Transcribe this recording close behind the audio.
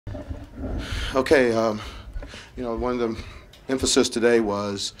Okay, you know, one of the emphasis today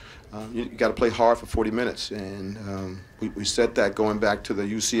was you got to play hard for 40 minutes, and we said that going back to the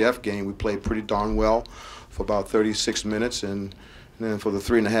UCF game. We played pretty darn well for about 36 minutes, and then for the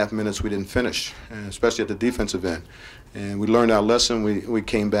 3.5 minutes we didn't finish, and especially at the defensive end. And we learned our lesson. We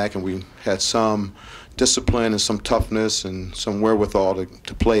came back and we had some discipline and some toughness and some wherewithal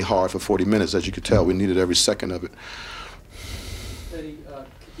to play hard for 40 minutes. As you could tell, we needed every second of it. Eddie,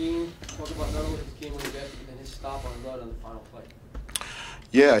 Kadeem, talk about not only his game-winning basket, but then his stop on Rudd on the final play.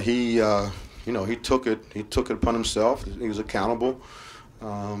 Yeah, he, you know, he took it upon himself. He was accountable.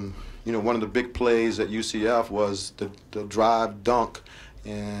 You know, one of the big plays at UCF was the drive dunk,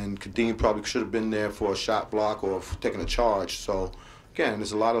 and Kadeem probably should have been there for a shot block or taking a charge. So, again,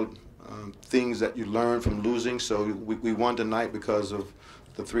 there's a lot of things that you learn from losing. So we won tonight because of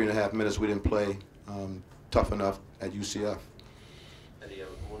the 3.5 minutes we didn't play tough enough at UCF. Eddie,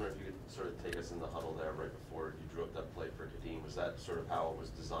 I wonder if you could sort of take us in the huddle there right before you drew up that play for Kadeem. Was that sort of how it was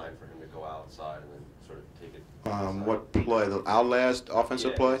designed for him to go outside and then sort of take it? What play? Our last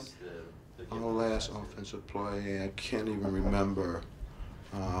offensive play? The Our last offensive play, I can't even remember.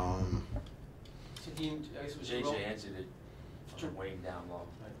 Kadeem, I guess it was JJ answered it from way down low.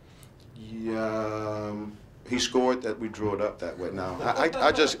 Yeah, he scored that we drew it up that way. Now,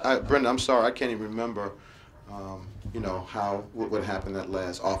 Brendan, I'm sorry, I can't even remember, you know, what happened that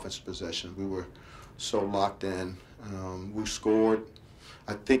last offensive possession. We were so locked in. We scored.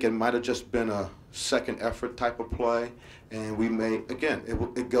 I think it might have just been a second effort type of play, and we made, again,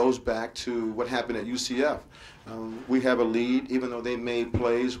 it goes back to what happened at UCF. We have a lead, even though they made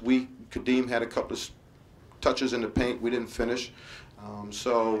plays. Kadeem had a couple of touches in the paint. We didn't finish.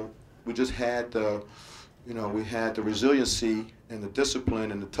 So we just had the, you know, we had the resiliency and the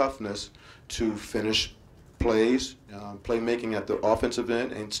discipline and the toughness to finish plays, playmaking at the offensive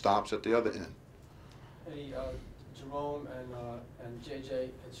end and stops at the other end. Eddie, Jerome and JJ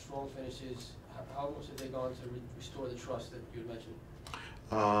had strong finishes. How much have they gone to restore the trust that you had mentioned?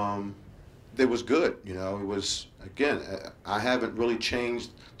 It was good, you know. It was, again, I haven't really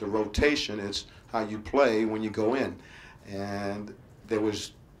changed the rotation. It's how you play when you go in, and they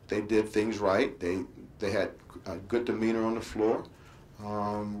did things right. They had a good demeanor on the floor.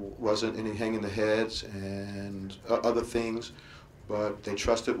 Wasn't any hanging the heads and other things, but they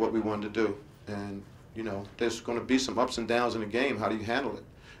trusted what we wanted to do. And you know, there's going to be some ups and downs in the game. How do you handle it?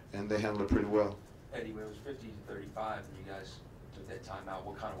 And they handled it pretty well. Eddie, when it was 50-35, and you guys took that timeout,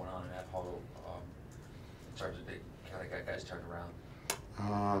 what kind of went on in that huddle in terms of they kind of got guys turned around?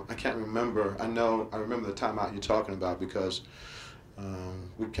 I can't remember. I remember the timeout you're talking about because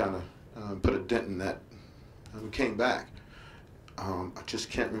we kind of put a dent in that. And we came back. I just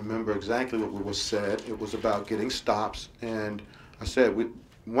can't remember exactly what was said. It was about getting stops, and I said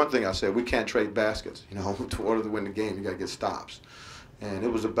one thing I said, we can't trade baskets. You know, in order to win the game, you got to get stops. And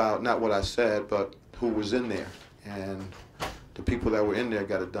it was about not what I said, but who was in there, and the people that were in there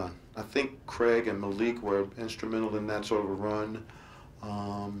got it done. I think Craig and Malik were instrumental in that sort of a run.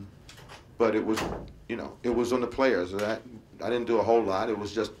 But it was, you know, it was on the players. I didn't do a whole lot. It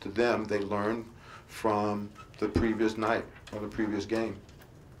was just to them. They learned from the previous night or the previous game.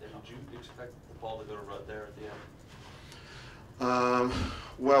 Did you expect the ball to go to Rudd there at the end?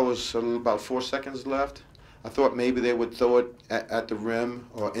 Well, it was about 4 seconds left. I thought maybe they would throw it at the rim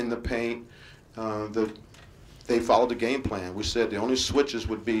or in the paint. They followed the game plan. We said the only switches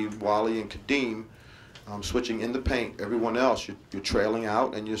would be Wally and Kadeem switching in the paint. Everyone else, you're trailing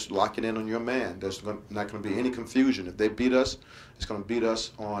out and you're just locking in on your man. There's not going to be any confusion. If they beat us, it's going to beat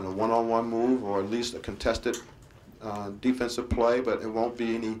us on a one-on-one move or at least a contested defensive play, but it won't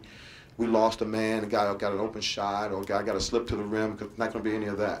be any, we lost a man, a guy got an open shot, or a guy got a slip to the rim. Not going to be any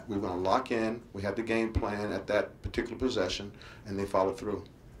of that. We're going to lock in. We had the game plan at that particular possession, and they followed through.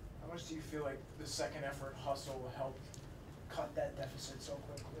 How much do you feel like the second effort hustle helped cut that deficit so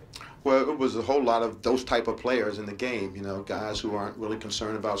quickly? Well, it was a whole lot of those type of players in the game, you know, guys who aren't really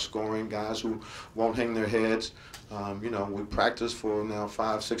concerned about scoring, guys who won't hang their heads. You know, we practiced for now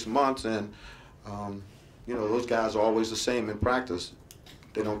 5-6 months, and, you know, those guys are always the same in practice.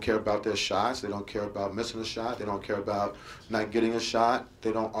 They don't care about their shots. They don't care about missing a shot. They don't care about not getting a shot.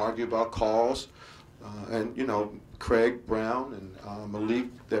 They don't argue about calls. And, you know, Craig Brown and Malik,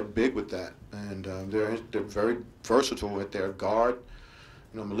 they're big with that. And they're very versatile at their guard.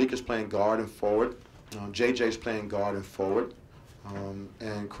 You know, Malik is playing guard and forward. JJ's playing guard and forward.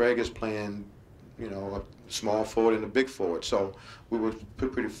 And Craig is playing, you know, a small forward and a big forward. So we were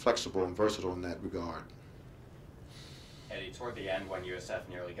pretty flexible and versatile in that regard. Eddie, toward the end when USF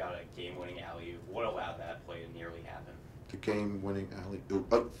nearly got a game-winning alley-oop, what allowed that play to nearly happen? The game-winning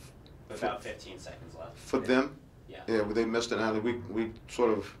alley-oop. With about 15 seconds left. For them, Yeah. yeah, they missed it. We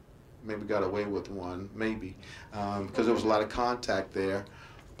sort of maybe got away with one, maybe, because there was a lot of contact there.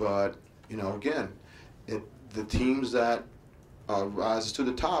 But you know, again, the teams that rises to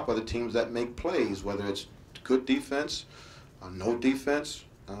the top are the teams that make plays, whether it's good defense or no defense.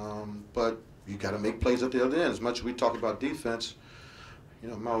 But you got to make plays at the other end. As much as we talk about defense, you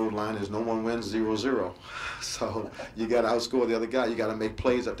know, my old line is no one wins 0-0. So you got to outscore the other guy. You got to make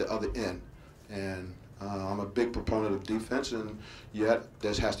plays at the other end. And I'm a big proponent of defense, and yet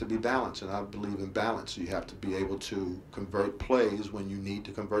there has to be balance. And I believe in balance. You have to be able to convert plays when you need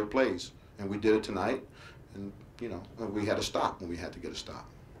to convert plays. And we did it tonight. And, you know, we had a stop when we had to get a stop.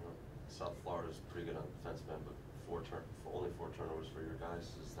 South Florida's pretty good on defensive end, but only 4 turnovers for your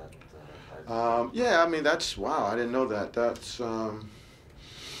guys. Is that? Yeah, I mean, that's, wow, I didn't know that. That's,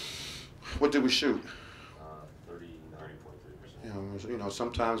 what did we shoot? 39.3%. You know,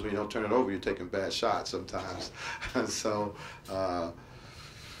 sometimes when you don't turn it over, you're taking bad shots sometimes. So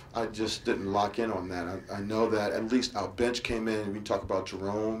I just didn't lock in on that. I know that at least our bench came in, and we talk about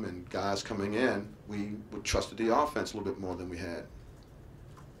Jerome and guys coming in, we trusted the offense a little bit more than we had.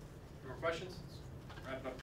 More questions? Wrap up.